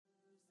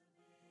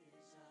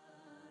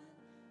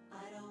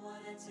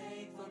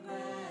Take for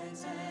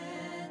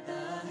granted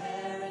the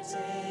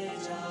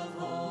heritage of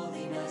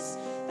holiness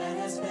that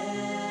has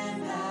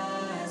been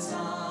passed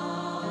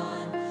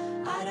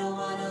on. I don't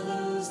want to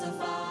lose the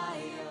fire.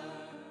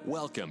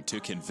 Welcome to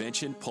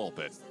Convention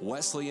Pulpit,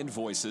 Wesleyan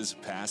Voices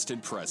Past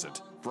and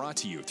Present, brought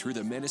to you through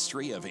the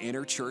Ministry of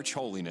Interchurch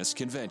Holiness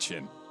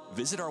Convention.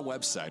 Visit our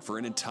website for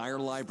an entire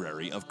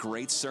library of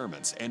great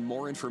sermons and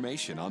more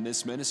information on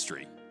this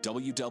ministry,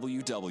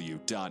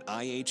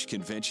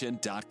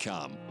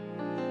 www.ihconvention.com.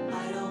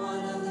 I don't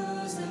want to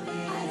lose the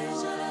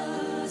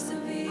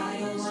vision. I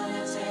don't want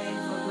to take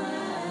for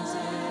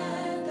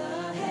granted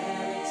the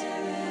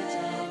heritage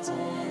of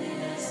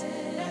holiness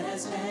that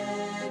has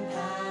been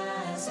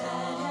passed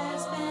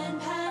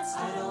on.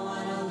 I don't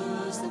want to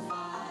lose the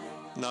fire.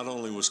 Not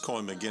only was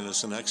Coy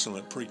McGinnis an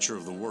excellent preacher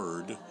of the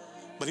Word,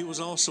 but he was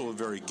also a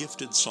very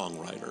gifted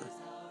songwriter.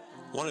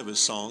 One of his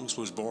songs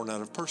was born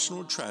out of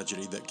personal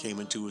tragedy that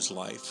came into his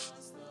life.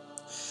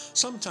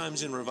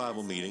 Sometimes in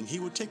revival meeting, he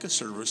would take a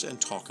service and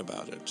talk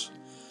about it.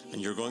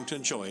 And you're going to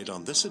enjoy it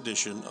on this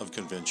edition of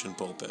Convention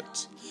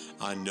Pulpit.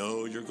 I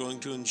know you're going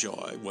to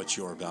enjoy what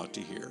you're about to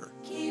hear.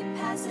 Keep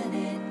passing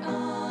it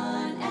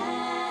on,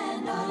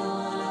 and I don't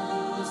want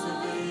to lose the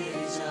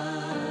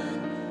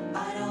vision.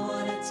 I don't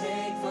want to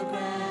take for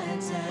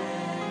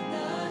granted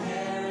the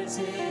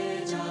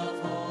heritage of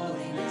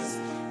holiness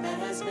that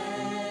has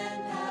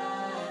been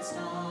passed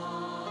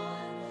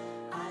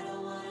on. I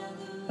don't want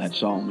to lose. That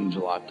song means a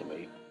lot to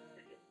me.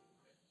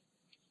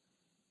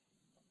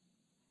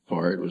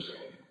 For it was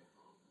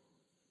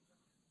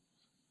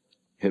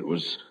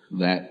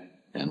that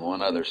and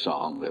one other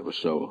song that was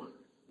so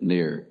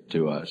near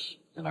to us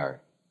in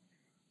our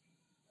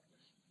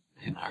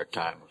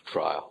time of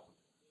trial.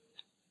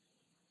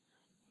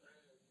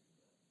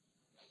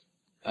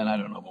 And I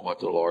don't know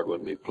what the Lord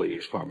would be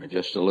pleased for me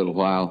just a little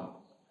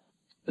while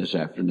this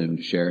afternoon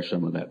to share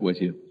some of that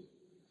with you.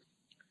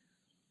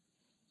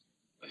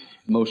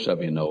 Most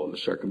of you know the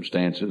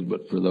circumstances,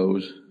 but for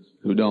those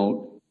who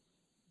don't,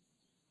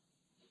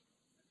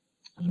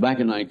 it was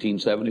back in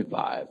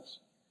 1975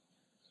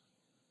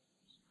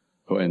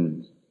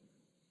 when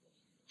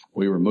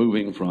we were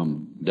moving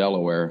from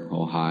Delaware,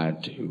 Ohio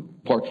to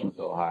Portsmouth,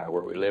 Ohio,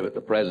 where we live at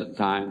the present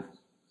time.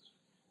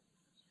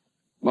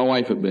 My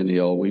wife had been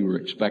ill. We were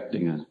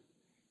expecting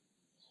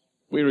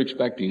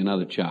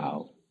another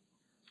child,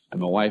 and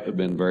my wife had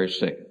been very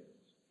sick.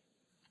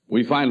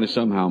 We finally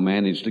somehow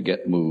managed to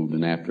get moved,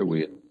 and after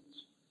we had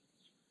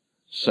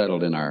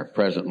settled in our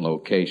present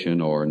location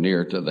or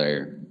near to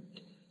there,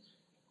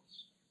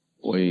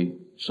 we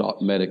sought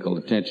medical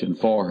attention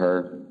for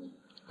her,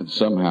 and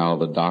somehow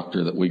the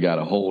doctor that we got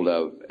a hold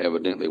of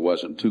evidently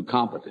wasn't too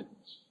competent.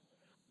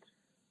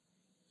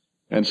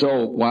 And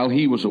so while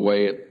he was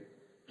away at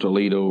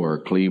Toledo or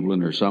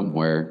Cleveland or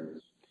somewhere,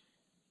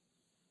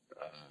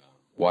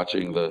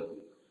 watching the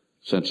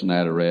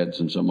Cincinnati Reds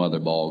and some other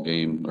ball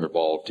game or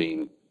ball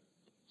team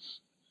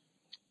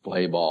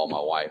play ball, my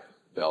wife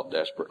fell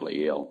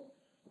desperately ill.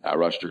 I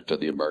rushed her to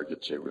the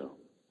emergency room.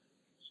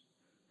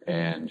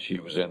 And she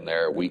was in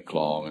there a week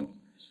long,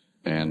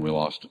 and we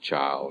lost a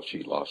child.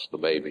 She lost the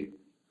baby.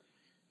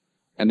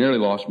 And nearly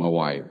lost my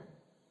wife.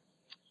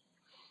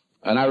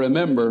 And I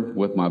remember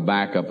with my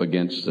back up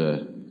against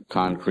the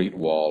concrete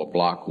wall, a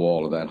block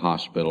wall of that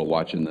hospital,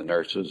 watching the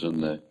nurses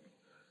and the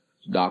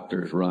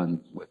doctors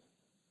run with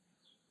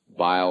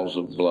vials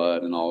of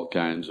blood and all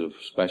kinds of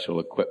special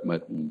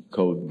equipment and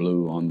code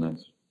blue on the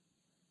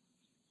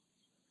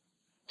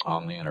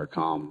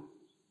intercom.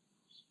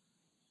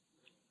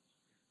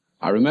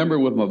 I remember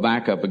with my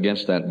back up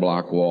against that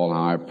block wall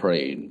how I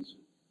prayed.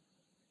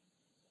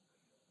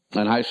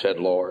 And I said,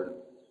 Lord,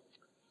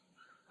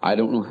 I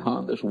don't know how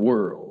in this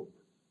world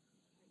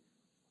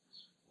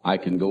I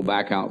can go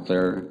back out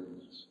there.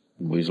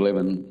 We was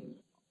living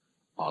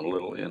on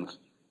in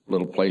a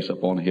little place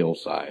up on a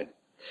hillside.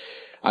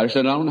 I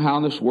said, I don't know how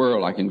in this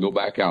world I can go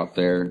back out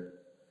there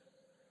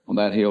on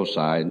that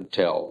hillside and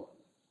tell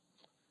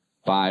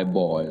 5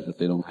 boys that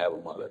they don't have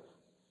a mother.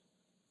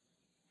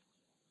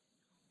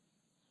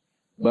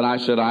 But I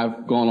said,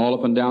 I've gone all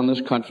up and down this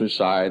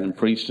countryside and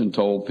preached and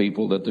told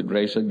people that the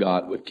grace of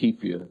God would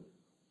keep you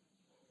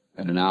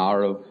in an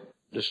hour of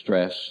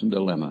distress and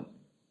dilemma.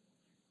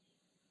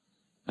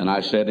 And I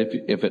said,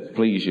 if it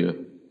please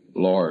you,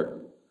 Lord,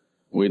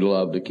 we'd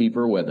love to keep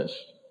her with us.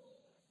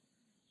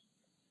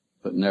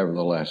 But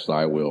nevertheless,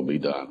 thy will be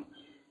done.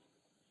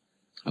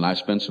 And I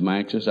spent some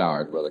anxious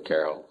hours, Brother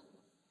Carroll,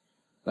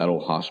 that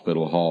old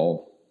hospital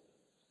hall.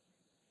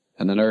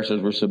 And the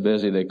nurses were so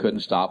busy they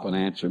couldn't stop and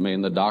answer me.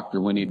 And the doctor,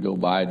 when he'd go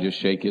by, just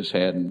shake his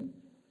head and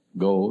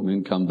go and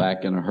then come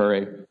back in a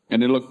hurry.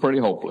 And it looked pretty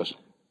hopeless.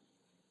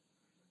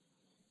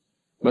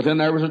 But then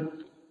there was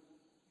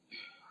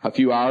a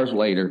few hours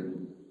later,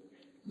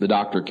 the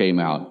doctor came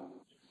out.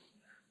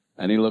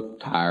 And he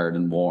looked tired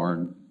and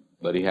worn,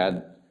 but he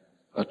had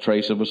a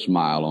trace of a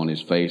smile on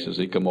his face as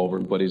he come over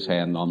and put his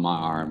hand on my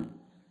arm,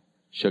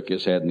 shook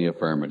his head in the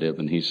affirmative,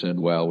 and he said,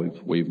 well,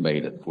 we've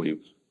made it.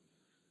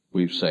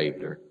 We've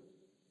saved her.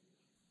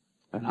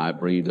 And I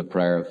breathed a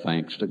prayer of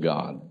thanks to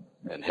God.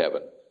 in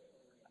heaven.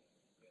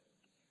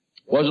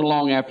 Wasn't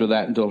long after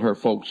that until her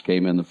folks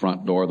came in the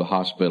front door of the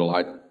hospital.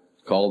 I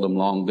called them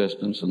long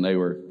distance, and they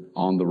were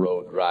on the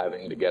road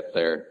driving to get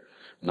there,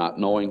 not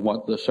knowing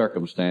what the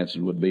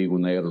circumstances would be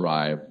when they had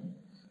arrived.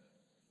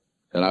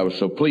 And I was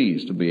so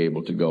pleased to be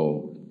able to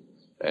go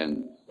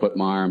and put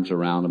my arms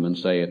around them and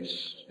say,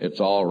 it's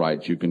all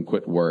right, you can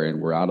quit worrying,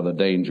 we're out of the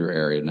danger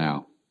area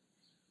now.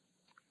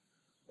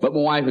 But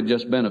my wife had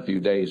just been a few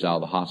days out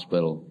of the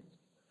hospital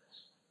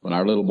when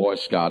our little boy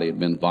Scotty had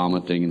been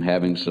vomiting and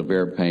having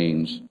severe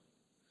pains.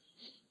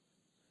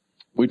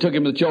 We took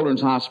him to the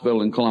Children's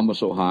Hospital in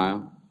Columbus,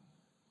 Ohio.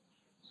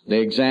 They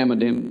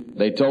examined him.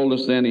 They told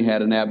us then he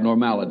had an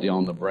abnormality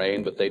on the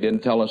brain, but they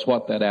didn't tell us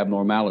what that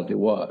abnormality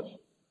was.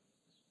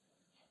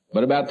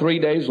 But about 3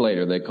 days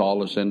later, they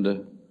called us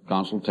into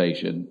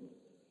consultation,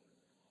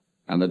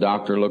 and the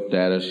doctor looked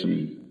at us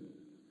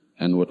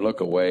and would look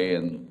away,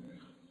 and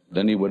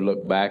then he would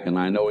look back, and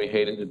I know he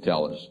hated to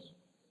tell us,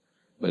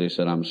 but he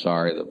said, I'm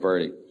sorry, the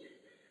verdict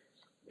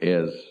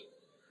is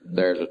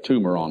there's a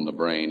tumor on the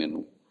brain,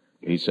 and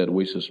he said,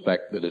 we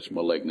suspect that it's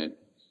malignant.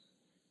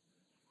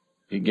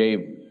 He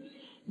gave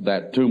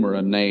that tumor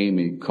a name.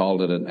 He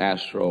called it an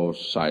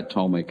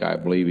astrocytomic, I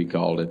believe he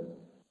called it.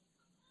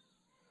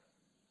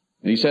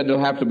 And he said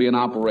there'll have to be an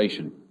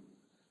operation.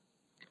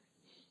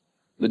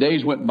 The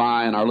days went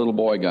by and our little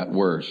boy got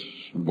worse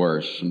and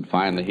worse. And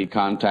finally he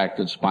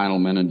contacted spinal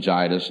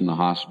meningitis in the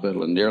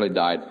hospital and nearly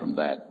died from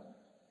that.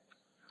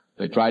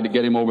 They tried to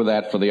get him over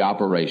that for the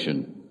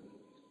operation.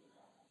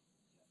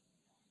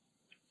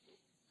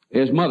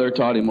 His mother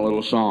taught him a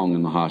little song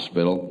in the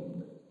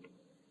hospital.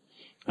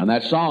 And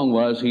that song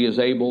was, He is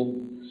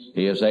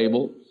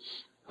able,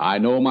 I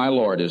know my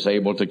Lord is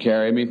able to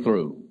carry me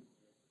through.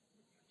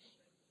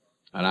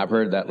 And I've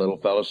heard that little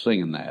fellow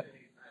singing that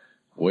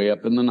way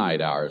up in the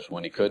night hours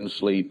when he couldn't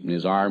sleep and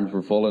his arms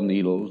were full of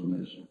needles and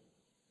there's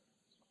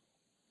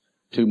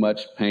too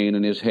much pain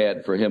in his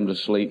head for him to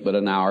sleep but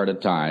an hour at a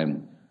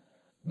time.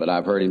 But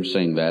I've heard him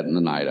sing that in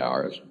the night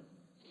hours.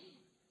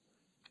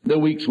 The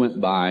weeks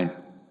went by,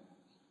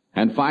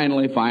 and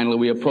finally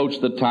we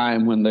approached the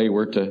time when they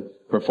were to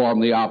perform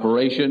the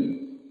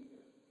operation.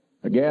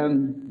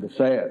 Again,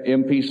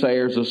 M.P.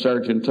 Sayers, the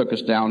surgeon, took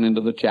us down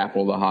into the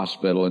chapel of the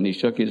hospital, and he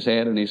shook his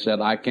head and he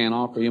said, I can't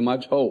offer you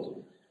much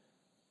hope.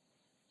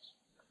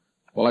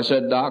 Well, I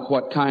said, Doc,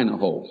 what kind of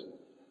hope?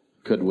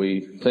 Could we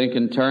think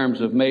in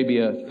terms of maybe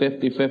a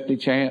 50-50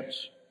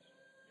 chance?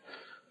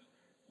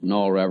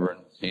 No,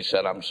 Reverend. He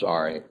said, I'm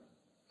sorry.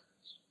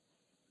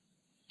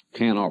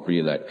 Can't offer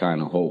you that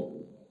kind of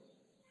hope.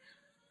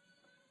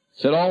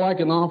 He said, all I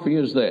can offer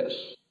you is this.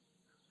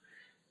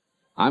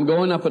 I'm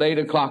going up at 8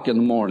 o'clock in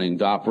the morning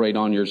to operate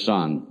on your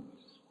son.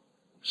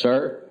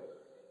 Sir,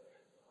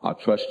 I'll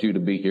trust you to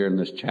be here in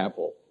this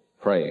chapel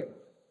praying.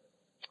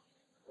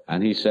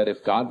 And he said,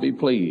 if God be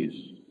pleased,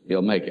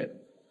 he'll make it.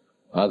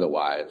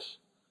 Otherwise,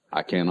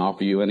 I can't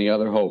offer you any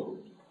other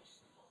hope.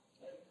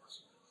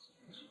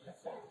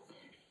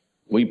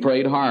 We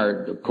prayed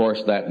hard, of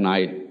course, that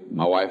night.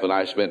 My wife and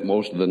I spent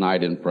most of the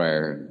night in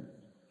prayer.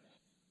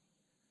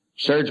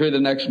 Surgery the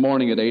next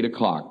morning at 8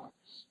 o'clock.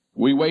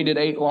 We waited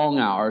 8 long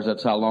hours.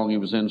 That's how long he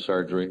was in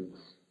surgery.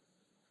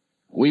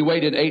 We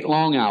waited 8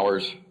 long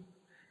hours,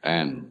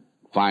 and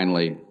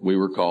finally we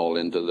were called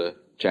into the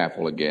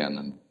chapel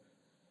again,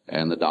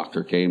 and the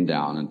doctor came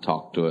down and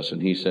talked to us,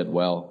 and he said,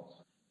 well,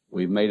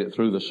 we've made it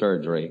through the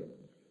surgery.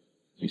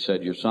 He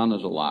said, your son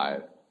is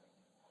alive.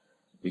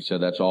 He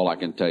said, that's all I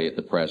can tell you at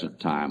the present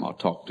time. I'll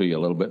talk to you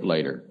a little bit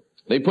later.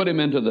 They put him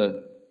into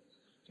the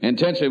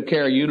intensive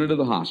care unit of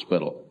the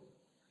hospital.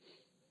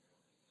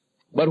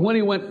 But when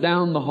he went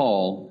down the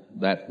hall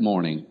that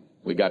morning,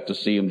 we got to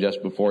see him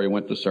just before he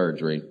went to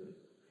surgery.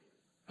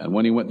 And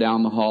when he went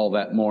down the hall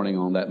that morning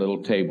on that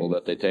little table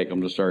that they take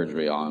him to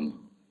surgery on,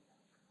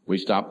 we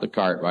stopped the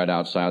cart right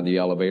outside the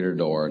elevator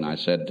door, and I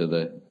said to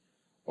the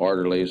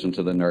orderlies and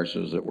to the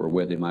nurses that were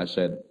with him, I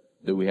said,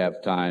 do we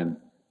have time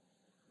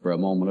for a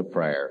moment of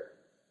prayer?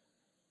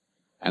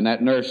 And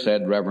that nurse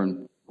said,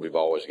 Reverend, we've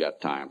always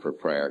got time for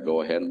prayer.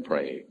 Go ahead and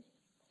pray.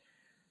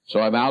 So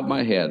I bowed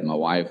my head. My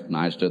wife and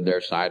I stood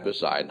there side by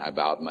side, and I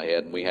bowed my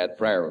head, and we had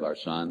prayer with our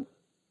son.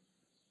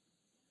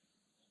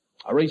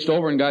 I reached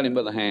over and got him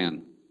by the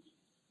hand,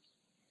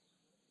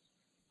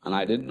 and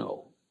I didn't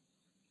know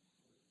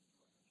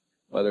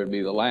whether it'd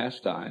be the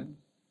last time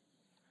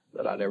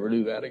that I'd ever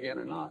do that again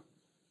or not.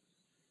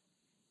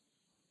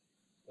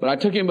 But I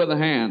took him by the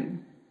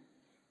hand,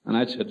 and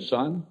I said,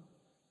 son,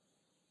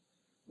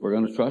 we're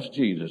going to trust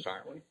Jesus,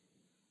 aren't we?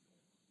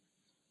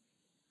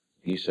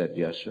 He said,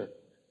 yes, sir.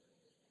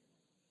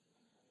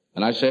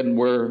 And I said,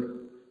 we're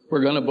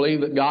going to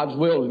believe that God's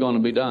will is going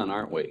to be done,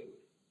 aren't we?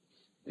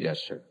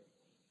 Yes, sir.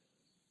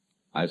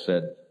 I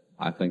said,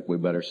 I think we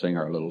better sing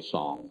our little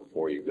song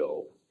before you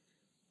go.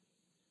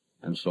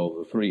 And so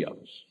the three of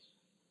us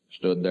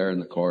stood there in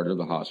the corridor of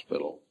the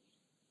hospital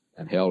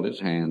and held his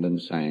hand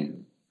and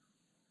sang,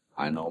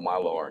 I know my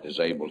Lord is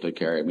able to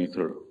carry me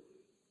through.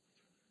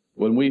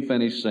 When we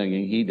finished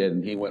singing, he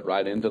didn't. He went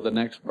right into the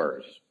next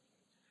verse.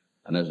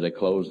 And as they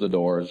closed the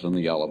doors on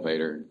the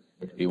elevator,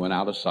 he went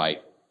out of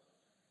sight.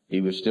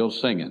 He was still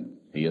singing,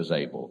 "He is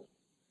able.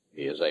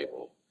 He is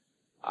able.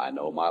 I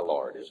know my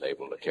Lord is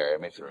able to carry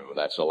me through."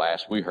 That's the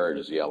last we heard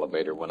as the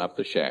elevator went up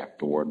the shaft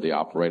toward the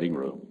operating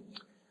room.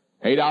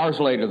 8 hours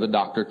later, the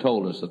doctor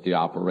told us that the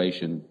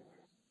operation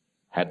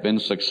had been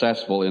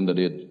successful in that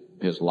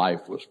his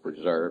life was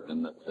preserved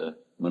and that the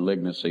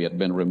malignancy had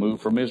been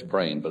removed from his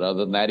brain. But other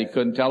than that, he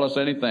couldn't tell us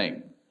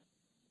anything.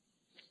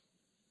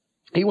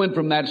 He went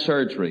from that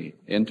surgery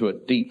into a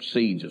deep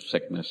siege of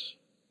sickness.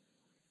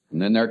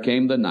 And then there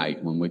came the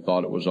night when we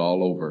thought it was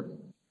all over.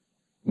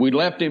 We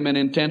left him in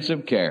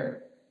intensive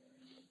care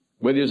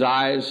with his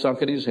eyes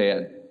sunk in his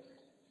head.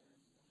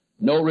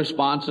 No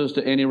responses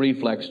to any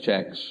reflex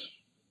checks.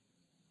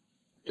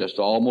 Just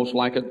almost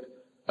like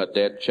a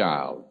dead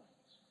child.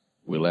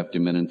 We left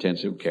him in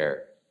intensive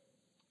care.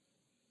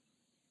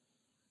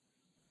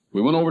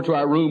 We went over to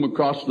our room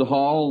across the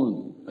hall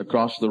and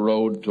across the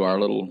road to our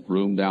little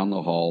room down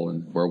the hall,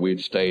 and where we'd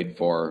stayed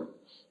for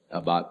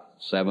about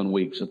 7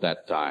 weeks at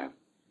that time.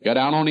 Got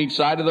down on each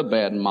side of the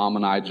bed, and Mom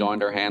and I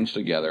joined our hands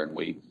together, and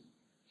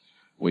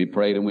we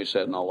prayed and we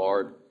said, "Now,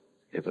 Lord,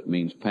 if it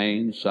means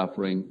pain,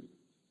 suffering,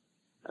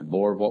 and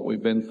more of what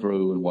we've been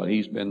through and what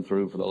he's been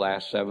through for the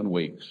last 7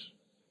 weeks,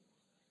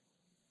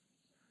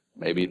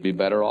 maybe he'd be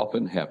better off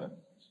in heaven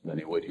than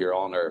he would here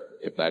on earth.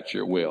 If that's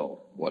your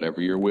will,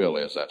 whatever your will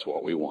is, that's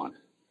what we want."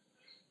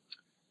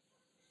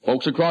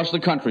 Folks across the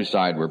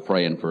countryside were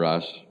praying for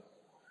us.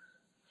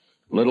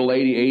 Little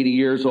lady, 80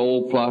 years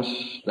old plus,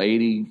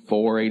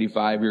 84,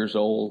 85 years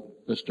old,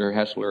 Mr.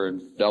 Hessler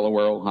in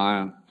Delaware,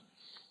 Ohio.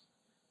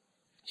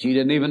 She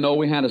didn't even know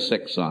we had a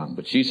sick son,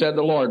 but she said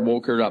the Lord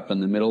woke her up in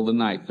the middle of the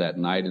night that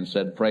night and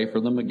said, "Pray for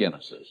the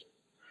McGinnises."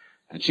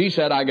 And she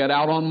said, "I got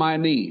out on my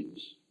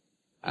knees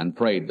and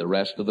prayed the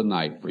rest of the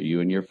night for you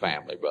and your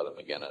family, Brother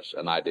McGinnis,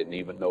 and I didn't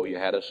even know you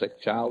had a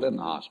sick child in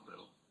the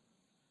hospital."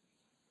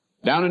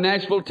 Down in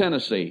Nashville,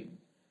 Tennessee,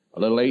 a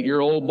little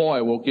 8-year-old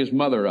boy woke his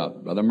mother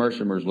up. Brother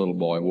Mercimer's little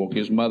boy woke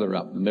his mother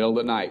up in the middle of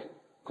the night,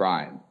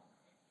 crying.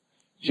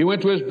 She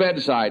went to his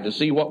bedside to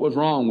see what was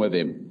wrong with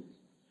him.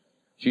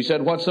 She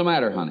said, "What's the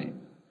matter, honey?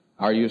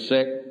 Are you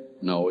sick?"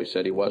 No, he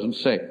said he wasn't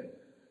sick.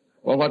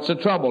 "Well, what's the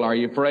trouble? Are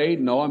you afraid?"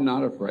 "No, I'm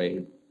not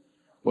afraid."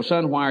 "Well,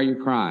 son, why are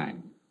you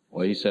crying?"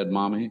 Well, he said,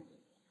 "Mommy,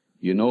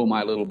 you know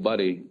my little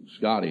buddy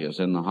Scotty is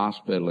in the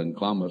hospital in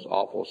Columbus,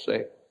 awful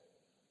sick."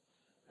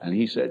 And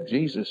he said,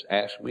 "Jesus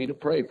asked me to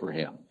pray for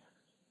him."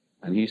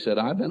 And he said,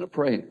 "I've been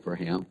praying for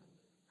him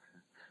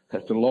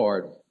that the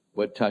Lord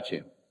would touch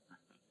him."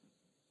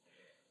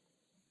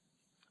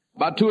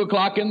 About 2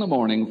 o'clock in the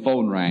morning,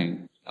 phone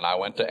rang, and I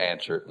went to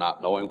answer it,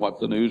 not knowing what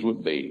the news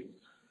would be.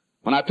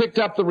 When I picked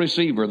up the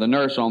receiver, the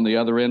nurse on the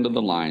other end of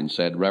the line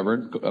said,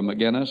 "Reverend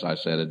McGinnis?" I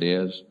said, "It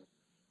is."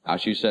 Now,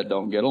 she said,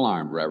 "Don't get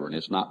alarmed, Reverend.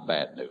 It's not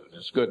bad news.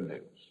 It's good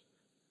news."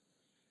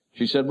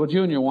 She said, "Would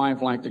you and your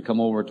wife like to come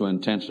over to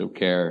intensive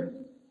care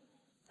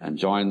and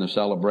join the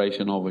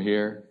celebration over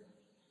here?"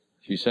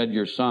 She said,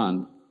 "Your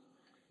son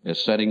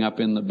is sitting up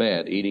in the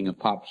bed, eating a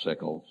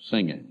popsicle,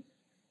 singing,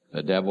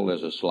 'The devil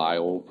is a sly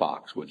old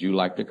fox.' Would you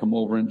like to come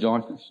over and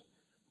join us?"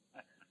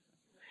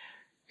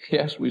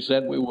 Yes, we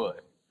said we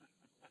would.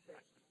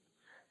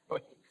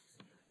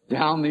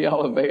 Down the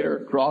elevator,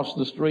 across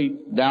the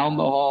street, down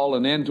the hall,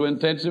 and into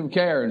intensive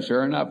care. And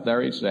sure enough,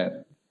 there he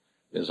sat.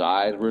 His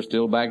eyes were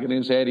still back in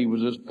his head. He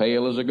was as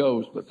pale as a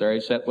ghost, but there he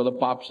sat with a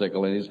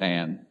popsicle in his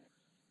hand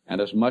and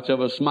as much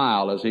of a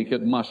smile as he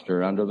could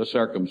muster under the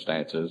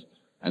circumstances.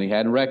 And he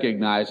hadn't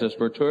recognized us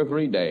for 2 or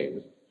 3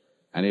 days.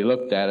 And he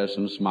looked at us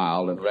and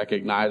smiled and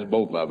recognized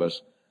both of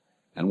us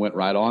and went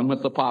right on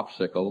with the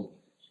popsicle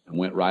and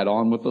went right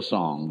on with the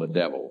song, "The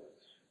devil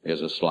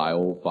is a sly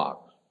old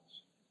fox."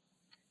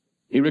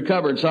 He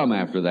recovered some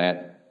after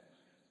that.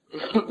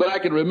 But I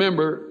can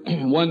remember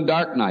one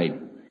dark night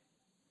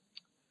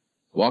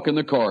walking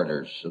the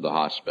corridors of the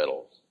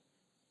hospital,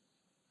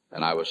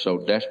 and I was so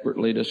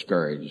desperately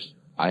discouraged.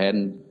 I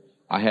hadn't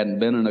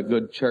been in a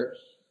good church,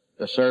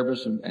 a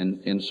service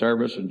and in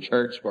service in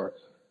church for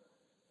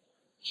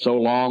so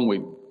long.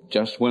 We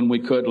just when we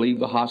could leave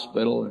the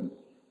hospital, and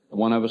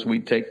one of us,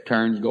 we'd take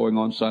turns going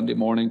on Sunday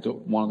morning to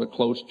one of the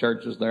close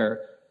churches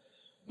there.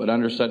 But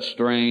under such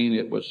strain,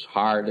 it was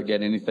hard to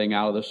get anything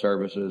out of the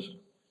services.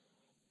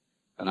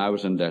 And I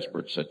was in a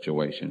desperate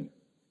situation.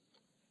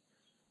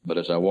 But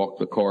as I walked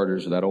the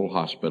corridors of that old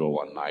hospital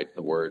one night,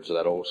 the words of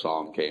that old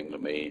song came to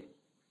me.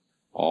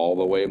 "All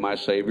the way my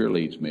Savior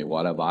leads me,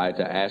 what have I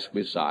to ask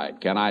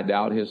beside? Can I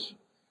doubt his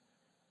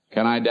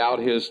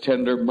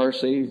tender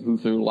mercy, who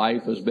through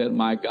life has been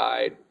my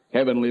guide?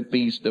 Heavenly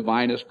peace,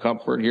 divinest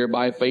comfort, here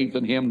by faith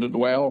in him to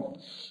dwell.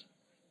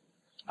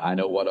 I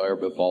know whatever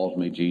befalls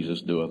me,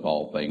 Jesus doeth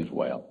all things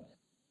well."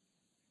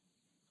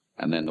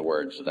 And then the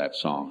words of that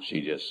song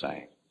she just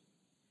sang.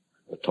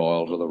 "The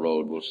toils of the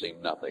road will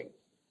seem nothing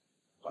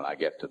when I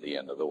get to the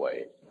end of the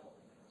way."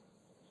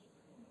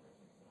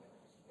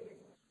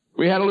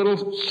 We had a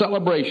little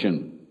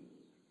celebration,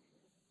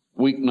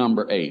 week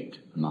number 8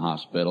 in the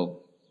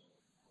hospital.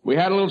 We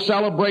had a little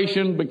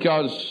celebration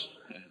because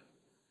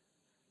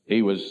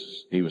he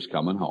was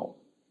coming home.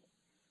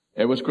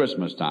 It was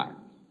Christmas time.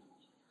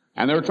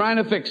 And they were trying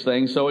to fix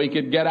things so he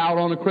could get out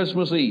on a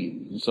Christmas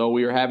Eve. And so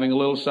we were having a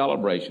little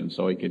celebration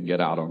so he could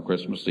get out on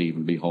Christmas Eve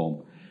and be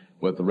home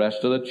with the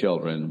rest of the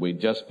children. We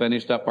just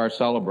finished up our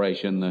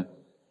celebration. The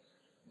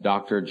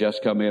doctor had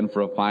just come in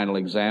for a final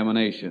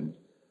examination.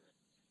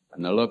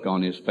 And the look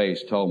on his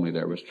face told me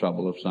there was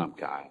trouble of some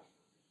kind.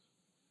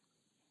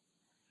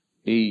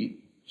 He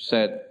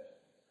said,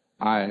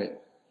 I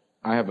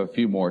have a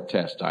few more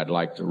tests I'd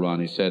like to run.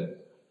 He said,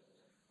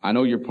 I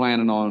know you're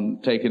planning on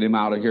taking him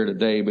out of here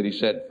today, but he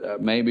said,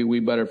 maybe we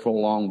better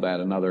prolong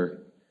that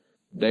another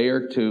day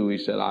or two. He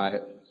said,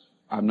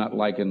 I'm not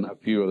liking a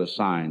few of the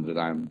signs that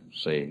I'm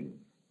seeing.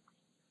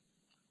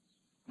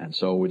 And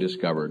so we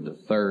discovered the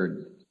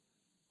third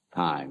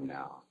time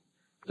now.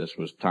 This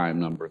was time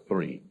number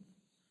 3.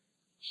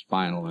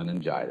 Spinal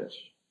meningitis,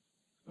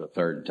 the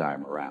third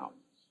time around.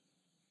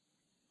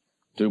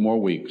 2 more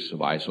weeks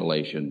of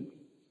isolation,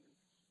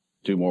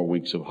 2 more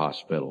weeks of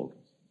hospital.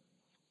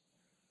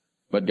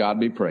 But God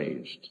be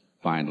praised.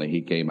 Finally,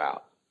 he came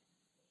out.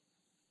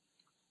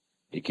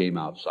 He came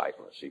out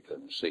sightless. He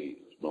couldn't see.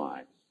 He was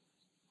blind.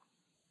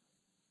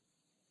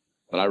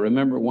 But I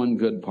remember one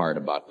good part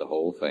about the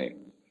whole thing.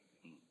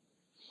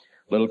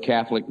 Little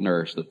Catholic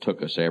nurse that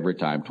took us every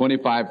time.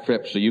 25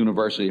 trips to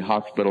University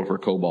Hospital for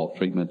cobalt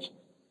treatments.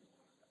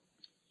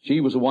 She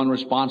was the one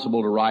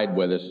responsible to ride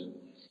with us.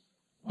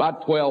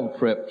 About 12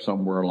 trips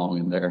somewhere along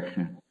in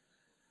there.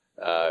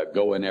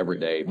 Going every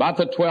day. About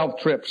the 12th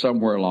trip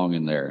somewhere along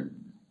in there.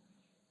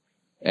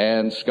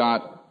 And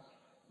Scott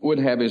would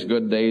have his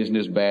good days and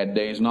his bad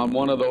days. And on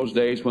one of those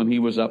days when he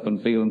was up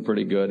and feeling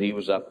pretty good, he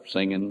was up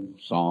singing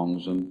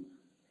songs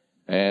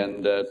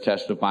and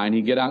testifying.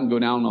 He'd get out and go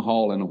down the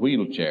hall in a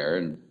wheelchair.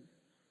 And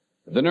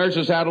if the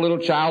nurses had a little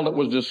child that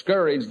was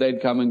discouraged,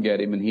 they'd come and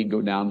get him, and he'd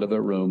go down to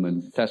their room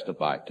and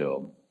testify to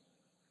them.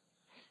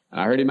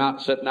 And I heard him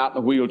sitting out in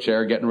the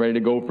wheelchair getting ready to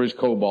go for his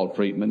cobalt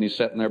treatment. He's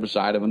sitting there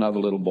beside of another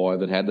little boy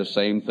that had the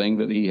same thing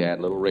that he had,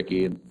 little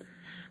Ricky. And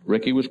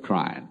Ricky was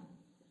crying.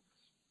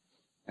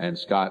 And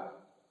Scott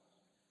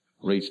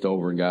reached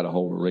over and got a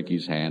hold of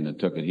Ricky's hand and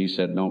took it. He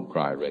said, don't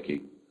cry,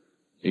 Ricky.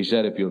 He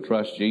said, if you'll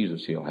trust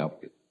Jesus, he'll help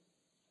you.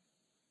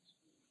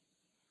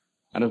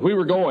 And as we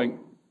were going,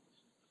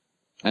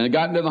 and it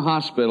got into the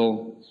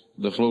hospital,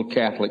 this little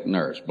Catholic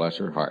nurse, bless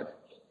her heart,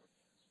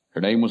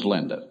 her name was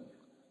Linda.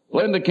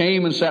 Linda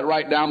came and sat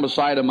right down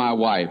beside of my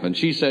wife, and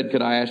she said,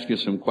 could I ask you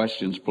some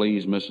questions,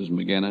 please, Mrs.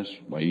 McGinnis?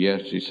 Well,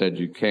 yes, she said,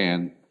 you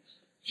can.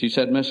 She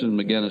said, Mrs.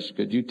 McGinnis,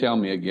 could you tell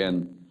me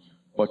again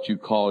what you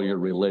call your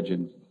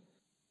religion?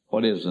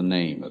 What is the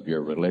name of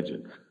your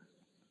religion?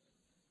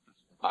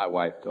 My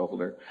wife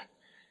told her.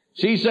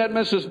 She said,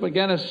 Mrs.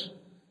 McGinnis,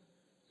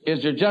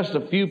 is there just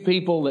a few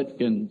people that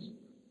can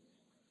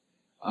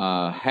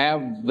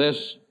have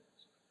this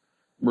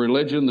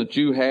religion that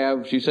you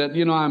have? She said,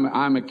 you know,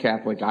 I'm a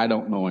Catholic. I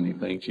don't know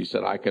anything. She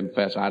said, I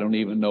confess, I don't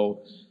even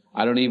know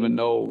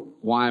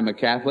why I'm a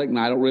Catholic, and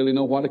I don't really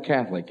know what a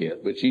Catholic is.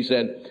 But she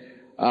said,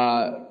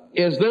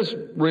 is this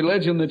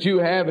religion that you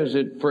have, is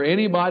it for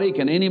anybody?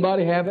 Can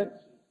anybody have it?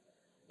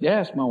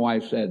 Yes, my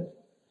wife said,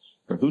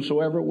 for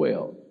whosoever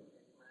will.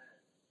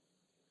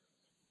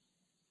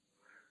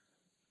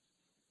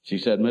 She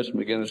said, Miss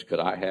McGinnis, could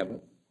I have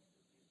it?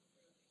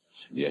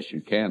 I said, yes,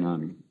 you can,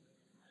 honey.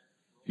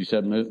 She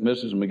said,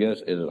 Mrs.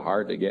 McGinnis, is it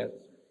hard to get?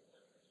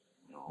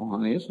 No,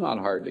 honey, it's not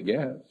hard to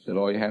get. She said,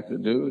 all you have to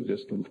do is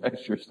just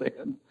confess your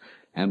sin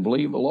and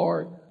believe the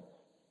Lord.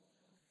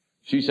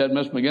 She said,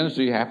 Miss McGinnis,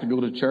 do you have to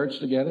go to church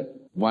to get it?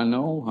 Why,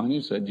 no,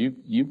 honey. She said,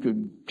 you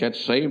could get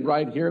saved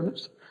right here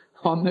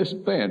on this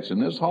bench in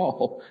this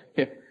hall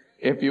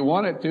if you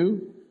wanted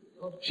to.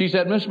 She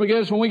said, Miss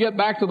McGinnis, when we get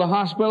back to the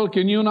hospital,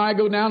 can you and I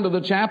go down to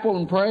the chapel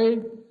and pray?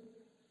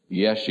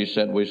 Yes, she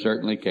said, we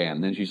certainly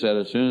can. Then she said,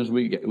 as soon as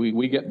we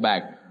get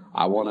back,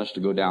 I want us to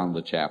go down to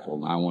the chapel,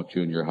 and I want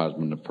you and your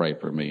husband to pray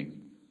for me.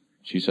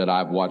 She said,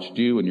 I've watched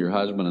you and your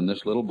husband and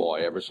this little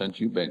boy ever since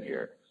you've been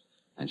here.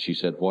 And she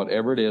said,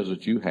 whatever it is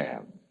that you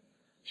have,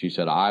 she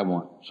said, I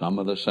want some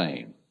of the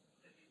same.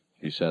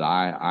 She said,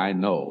 I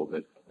know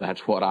that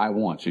that's what I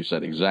want. She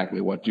said, exactly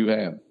what you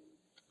have.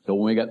 So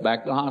when we got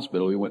back to the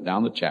hospital, we went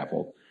down the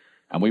chapel,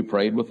 and we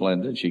prayed with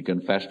Linda. She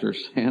confessed her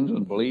sins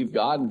and believed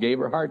God and gave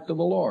her heart to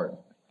the Lord.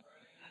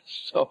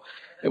 So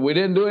if we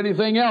didn't do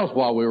anything else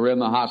while we were in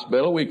the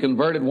hospital, we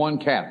converted one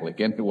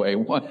Catholic anyway.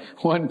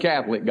 One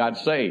Catholic got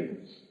saved.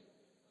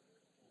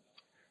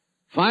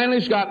 Finally,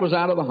 Scott was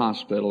out of the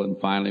hospital,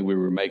 and finally we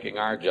were making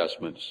our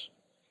adjustments.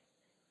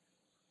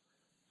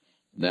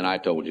 Then I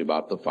told you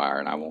about the fire,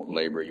 and I won't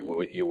labor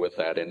you with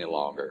that any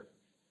longer.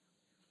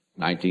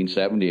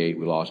 1978,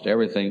 we lost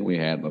everything we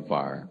had in the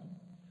fire.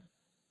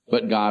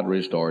 But God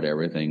restored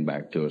everything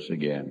back to us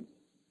again.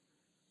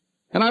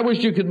 And I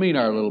wish you could meet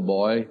our little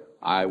boy.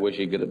 I wish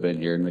he could have been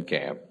here in the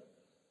camp.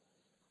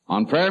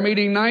 On prayer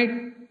meeting night,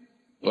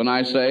 when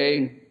I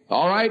say,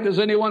 all right, does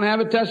anyone have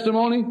a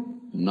testimony?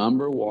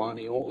 Number one,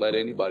 he won't let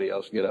anybody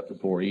else get up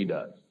before he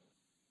does.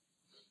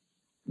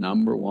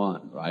 Number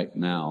one, right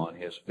now on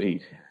his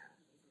feet.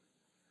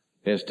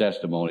 His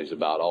testimony is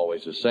about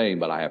always the same,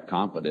 but I have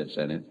confidence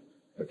in it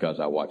because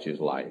I watch his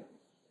life.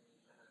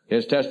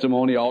 His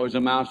testimony always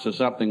amounts to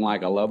something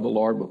like, I love the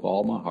Lord with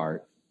all my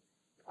heart.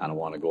 I don't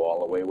want to go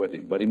all the way with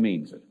him, but he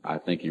means it. I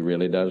think he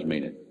really does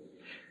mean it.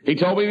 He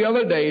told me the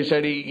other day, he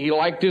said he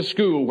liked his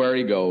school where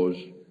he goes.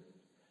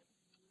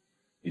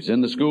 He's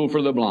in the school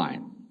for the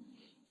blind.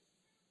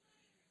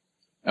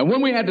 And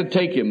when we had to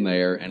take him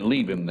there and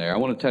leave him there, I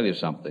want to tell you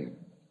something.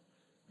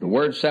 The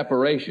word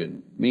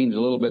separation means a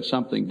little bit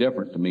something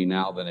different to me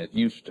now than it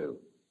used to.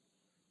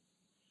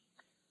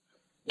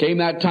 Came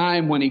that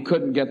time when he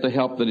couldn't get the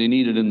help that he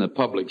needed in the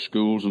public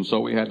schools, and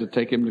so we had to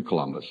take him to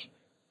Columbus.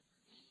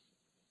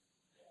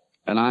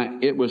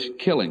 And it was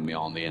killing me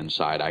on the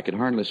inside. I could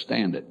hardly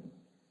stand it.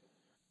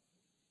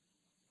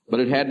 But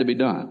it had to be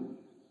done.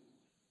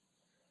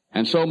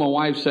 And so my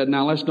wife said,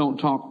 now let's don't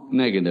talk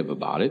negative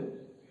about it.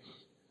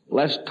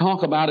 Let's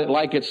talk about it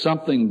like it's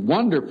something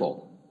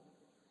wonderful.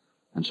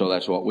 And so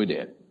that's what we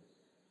did.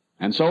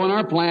 And so in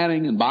our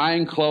planning and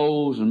buying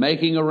clothes and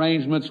making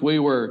arrangements, we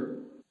were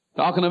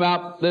talking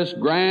about this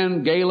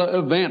grand gala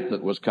event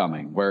that was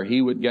coming, where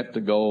he would get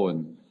to go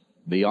and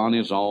be on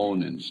his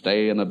own and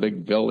stay in a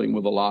big building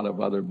with a lot of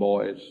other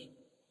boys,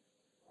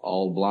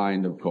 all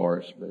blind, of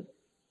course, but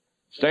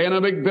stay in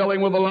a big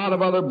building with a lot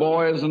of other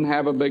boys and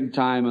have a big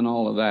time and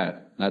all of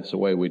that. That's the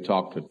way we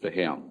talked it to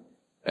him.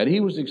 And he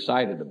was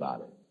excited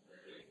about it.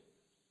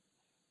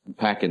 And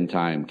packing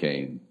time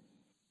came.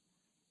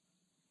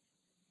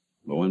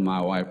 But when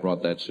my wife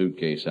brought that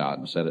suitcase out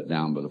and set it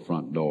down by the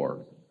front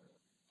door,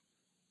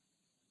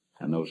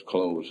 and those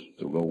clothes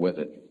to go with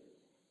it,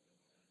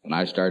 and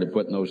I started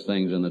putting those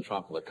things in the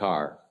trunk of the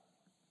car,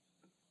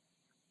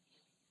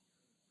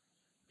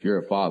 if you're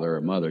a father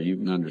or mother, you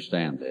can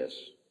understand this.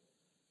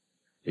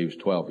 He was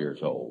 12 years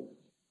old.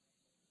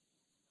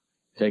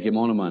 Take him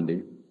on a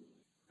Monday,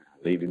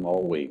 leave him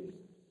all week,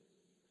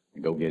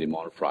 and go get him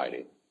on a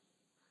Friday.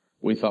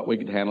 We thought we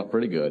could handle it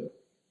pretty good.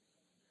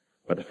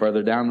 But the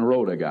further down the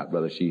road I got,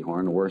 Brother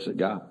Shehorn, the worse it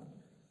got.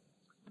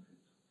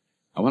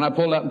 And when I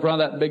pulled up in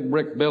front of that big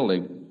brick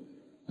building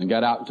and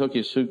got out and took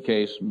his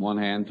suitcase in one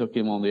hand, took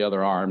him on the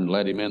other arm and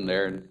led him in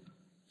there and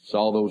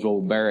saw those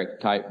old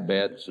barrack-type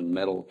beds and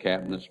metal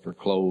cabinets for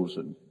clothes.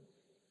 And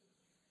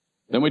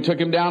then we took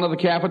him down to the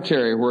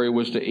cafeteria where he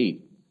was to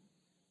eat.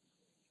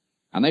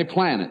 And they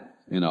plan it,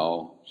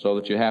 so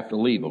that you have to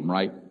leave them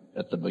right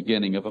at the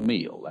beginning of a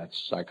meal.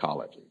 That's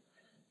psychology.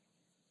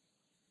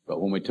 But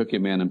when we took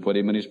him in and put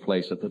him in his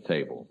place at the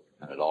table,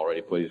 and had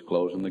already put his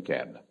clothes in the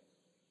cabinet,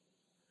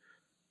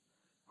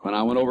 when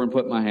I went over and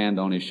put my hand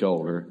on his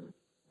shoulder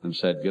and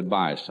said,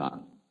 goodbye,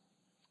 son.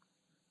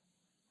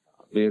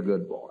 Be a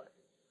good boy,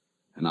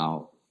 and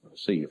I'll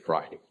see you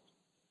Friday.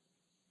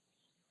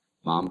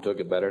 Mom took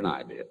it better than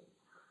I did.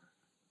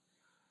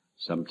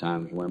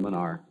 Sometimes women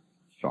are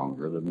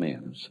stronger than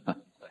men.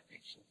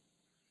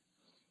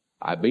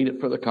 I beat it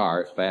for the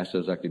car as fast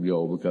as I could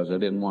go because I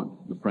didn't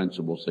want the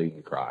principal to see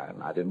me crying.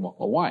 I didn't want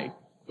my wife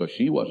because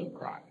she wasn't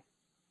crying.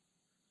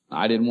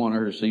 I didn't want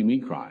her to see me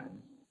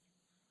crying.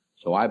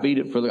 So I beat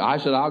it I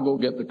said, I'll go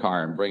get the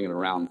car and bring it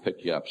around and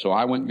pick you up. So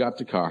I went and got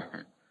the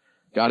car.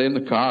 Got in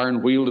the car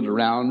and wheeled it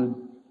around.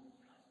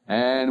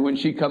 And when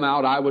she come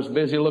out, I was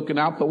busy looking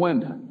out the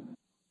window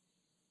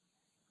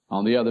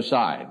on the other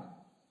side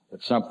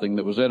at something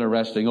that was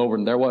interesting over,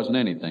 and there wasn't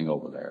anything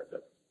over there.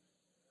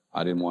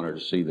 I didn't want her to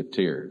see the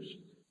tears.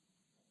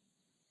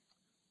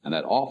 And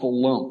that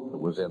awful lump that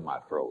was in my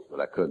throat that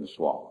I couldn't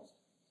swallow.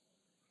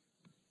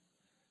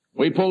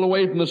 We pulled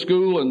away from the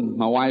school, and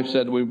my wife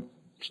said,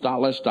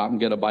 let's stop and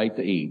get a bite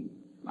to eat.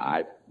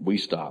 We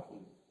stopped,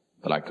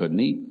 but I couldn't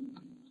eat.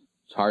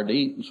 It's hard to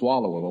eat and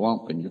swallow with a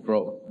lump in your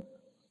throat.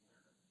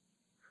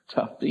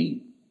 Tough to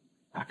eat.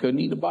 I couldn't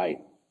eat a bite.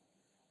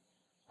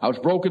 I was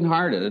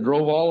brokenhearted. I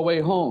drove all the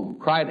way home,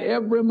 cried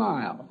every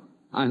mile.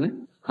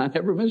 I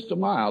never missed a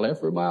mile.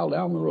 Every mile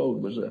down the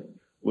road was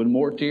with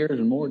more tears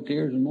and more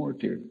tears and more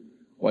tears.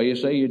 Why you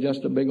say you're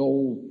just a big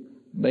old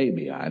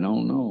baby? I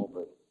don't know,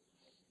 but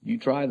you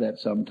try that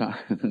sometime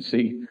and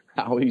see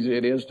how easy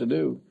it is to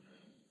do.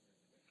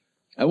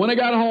 And when I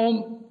got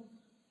home,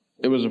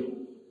 it was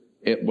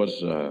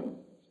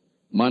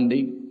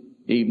Monday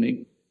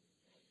evening.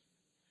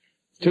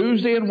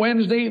 Tuesday and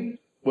Wednesday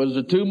was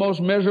the two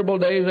most miserable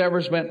days I ever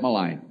spent in my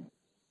life.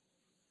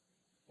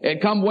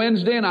 It come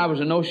Wednesday, and I was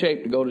in no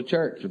shape to go to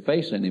church, to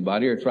face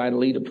anybody, or try to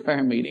lead a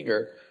prayer meeting,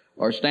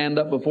 or stand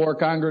up before a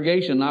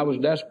congregation. I was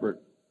desperate.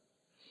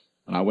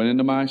 And I went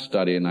into my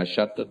study, and I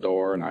shut the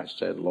door, and I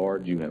said,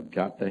 Lord, you have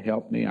got to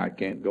help me. I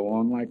can't go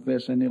on like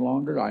this any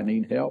longer. I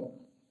need help.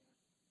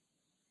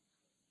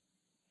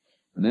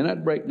 And then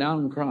I'd break down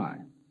and cry.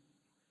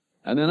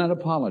 And then I'd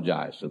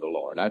apologize to the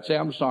Lord. I'd say,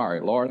 I'm sorry,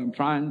 Lord, I'm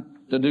trying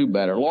to do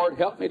better. Lord,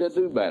 help me to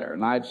do better.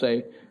 And I'd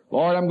say,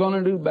 Lord, I'm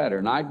going to do better.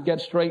 And I'd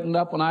get straightened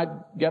up, and I'd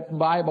get the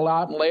Bible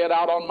out and lay it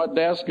out on my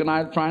desk, and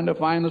I'd trying to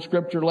find the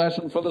scripture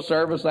lesson for the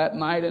service that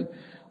night, and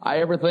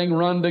everything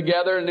run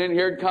together, and then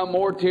here'd come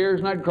more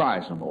tears, and I'd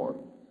cry some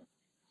more.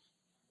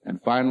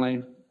 And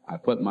finally, I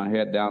put my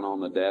head down on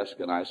the desk,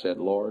 and I said,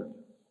 Lord,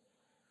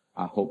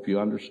 I hope you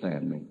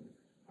understand me.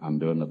 I'm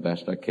doing the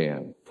best I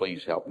can.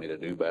 Please help me to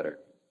do better.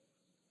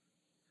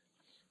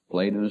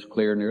 Plain and as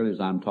clear nearly as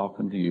I'm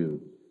talking to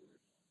you,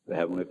 the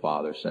Heavenly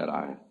Father said,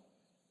 I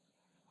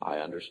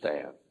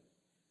understand.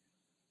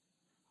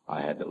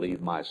 I had to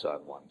leave my son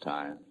one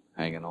time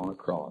hanging on a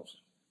cross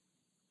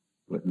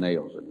with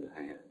nails in his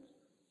hands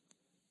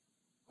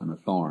and a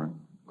thorn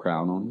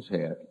crown on his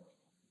head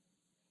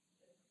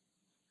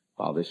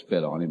while they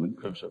spit on him and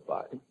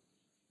crucified him.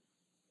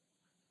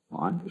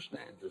 I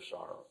understand your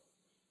sorrow.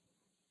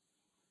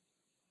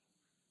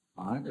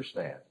 I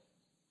understand.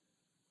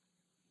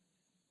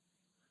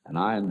 And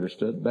I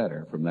understood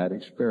better from that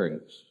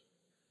experience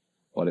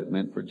what it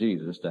meant for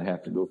Jesus to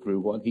have to go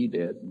through what he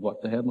did,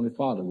 what the Heavenly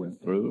Father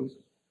went through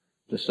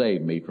to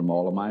save me from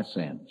all of my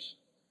sins.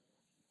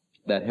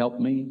 That helped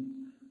me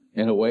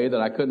in a way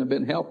that I couldn't have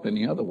been helped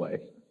any other way.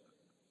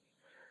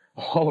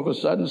 All of a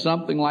sudden,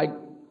 something like,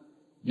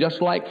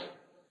 just like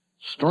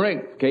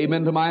strength came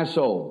into my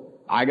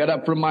soul. I got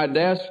up from my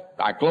desk,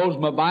 I closed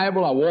my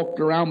Bible, I walked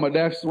around my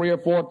desk 3 or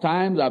 4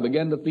 times, I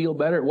began to feel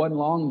better. It wasn't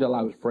long until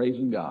I was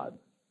praising God.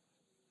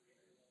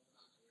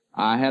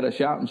 I had a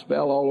shouting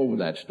spell all over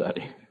that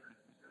study.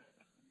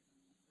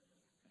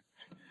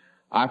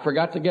 I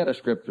forgot to get a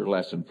scripture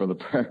lesson for the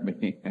prayer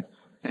meeting.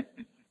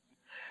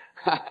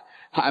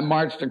 I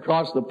marched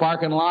across the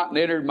parking lot and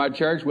entered my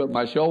church with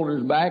my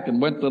shoulders back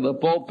and went to the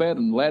pulpit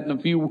and led in a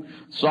few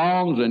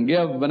songs and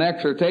gave an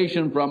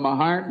exhortation from my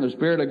heart, and the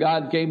Spirit of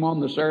God came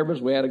on the service.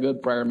 We had a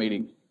good prayer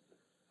meeting.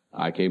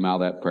 I came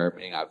out of that prayer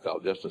meeting, I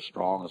felt just as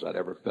strong as I'd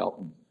ever felt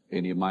in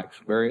any of my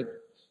experience.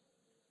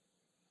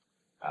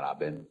 And I've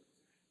been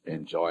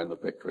enjoying the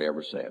victory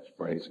ever since.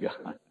 Praise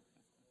God.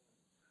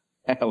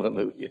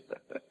 Hallelujah.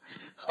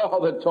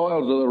 All the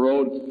toils of the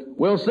road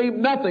will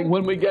seem nothing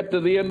when we get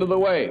to the end of the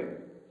way.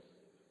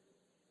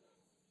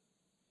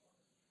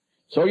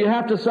 So you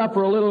have to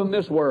suffer a little in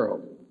this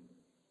world.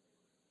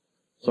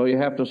 So you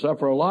have to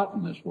suffer a lot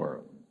in this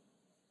world.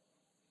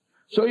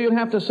 So you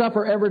have to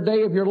suffer every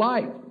day of your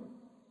life.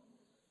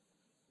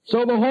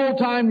 So the whole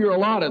time you're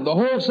allotted, the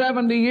whole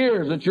 70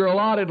 years that you're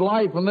allotted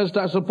life in this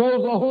time,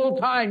 suppose the whole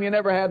time you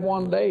never had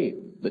one day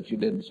that you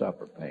didn't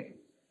suffer pain.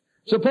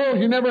 Suppose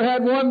you never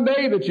had one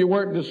day that you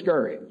weren't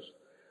discouraged.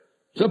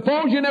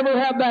 Suppose you never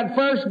had that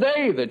first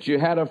day that you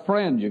had a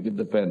friend you could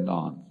depend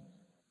on.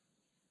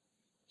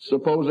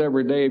 Suppose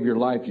every day of your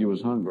life you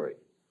was hungry.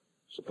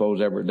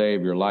 Suppose every day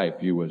of your life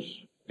you was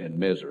in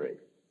misery.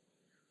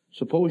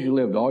 Suppose you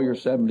lived all your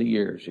 70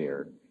 years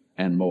here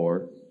and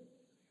more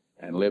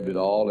and lived it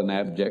all in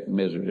abject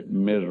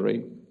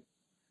misery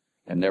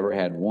and never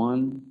had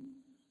one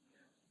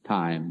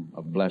time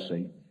of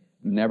blessing.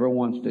 Never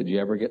once did you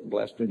ever get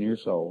blessed in your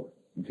soul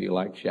and feel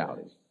like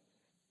shouting.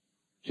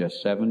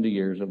 Just 70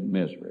 years of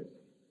misery.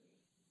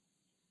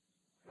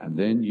 And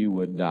then you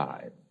would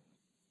die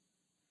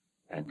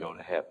and go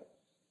to heaven.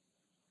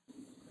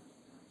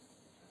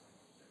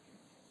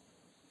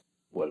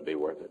 Would it be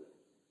worth it?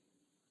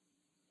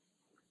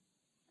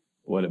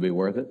 Would it be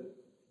worth it?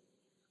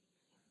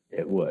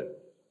 It would.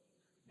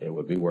 It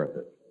would be worth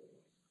it.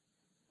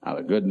 Now,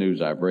 the good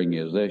news I bring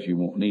you is this: you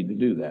won't need to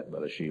do that,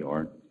 Brother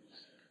Shehorn.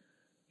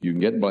 You can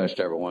get blessed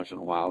every once in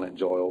a while,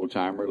 enjoy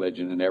old-time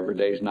religion, and every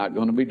day's not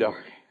going to be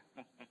dark.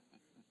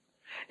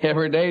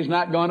 Every day's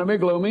not going to be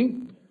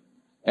gloomy.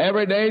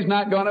 Every day's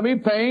not going to be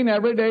pain.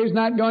 Every day's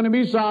not going to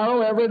be sorrow.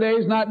 Every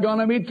day's not going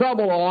to be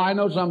trouble. Oh, I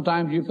know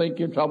sometimes you think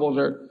your troubles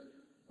are,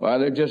 well,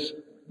 they're just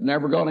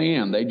never going to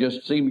end. They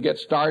just seem to get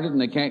started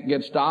and they can't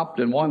get stopped,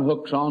 and one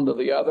hooks onto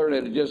the other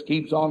and it just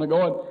keeps on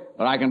going.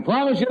 But I can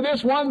promise you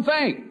this one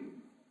thing.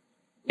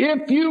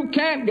 If you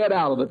can't get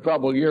out of the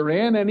trouble you're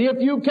in, and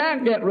if you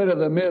can't get rid of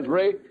the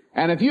misery,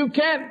 and if you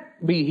can't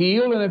be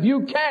healed, and if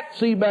you can't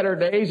see better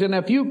days, and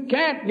if you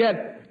can't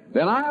get,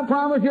 then I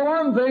promise you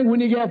one thing: when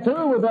you get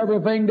through with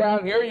everything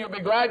down here, you'll be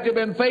glad you've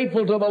been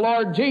faithful to the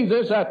Lord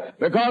Jesus,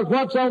 because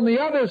what's on the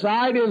other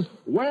side is,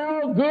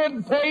 well,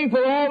 good pay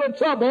for all the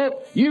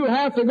trouble you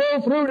have to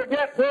go through to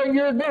get where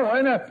you're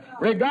going.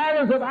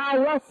 Regardless of how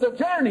rough the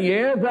journey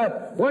is,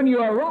 when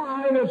you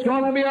arrive, it's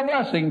going to be a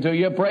blessing to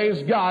you.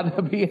 Praise God,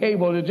 to be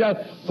able to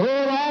just throw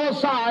it all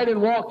aside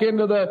and walk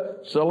into the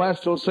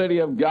celestial city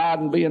of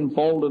God and be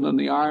enfolded in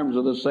the arms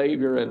of the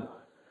Savior and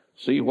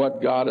see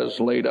what God has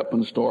laid up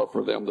in store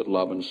for them that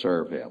love and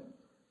serve Him.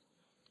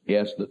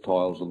 Yes, the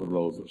toils of the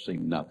road will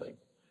seem nothing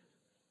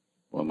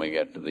when we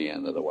get to the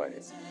end of the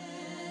way.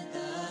 The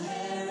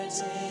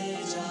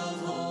heritage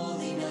of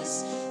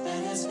holiness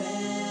that has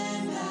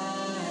been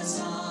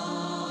passed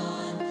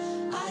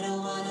on. I don't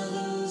want to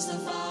lose the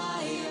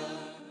fire.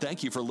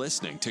 Thank you for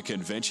listening to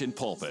Convention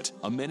Pulpit,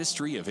 a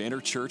ministry of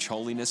Interchurch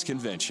Holiness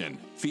Convention,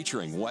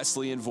 featuring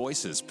Wesleyan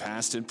voices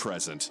past and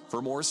present.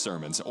 For more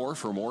sermons or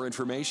for more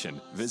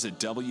information, visit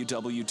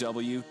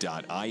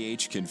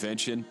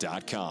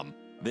www.ihconvention.com.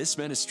 This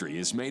ministry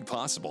is made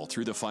possible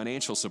through the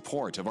financial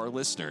support of our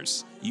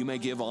listeners. You may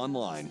give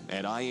online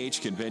at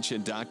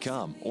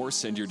ihconvention.com or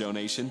send your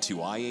donation to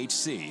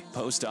IHC,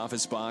 Post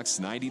Office Box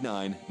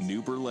 99,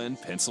 New Berlin,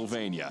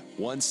 Pennsylvania,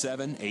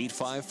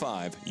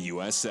 17855,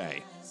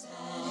 USA.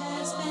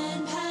 has been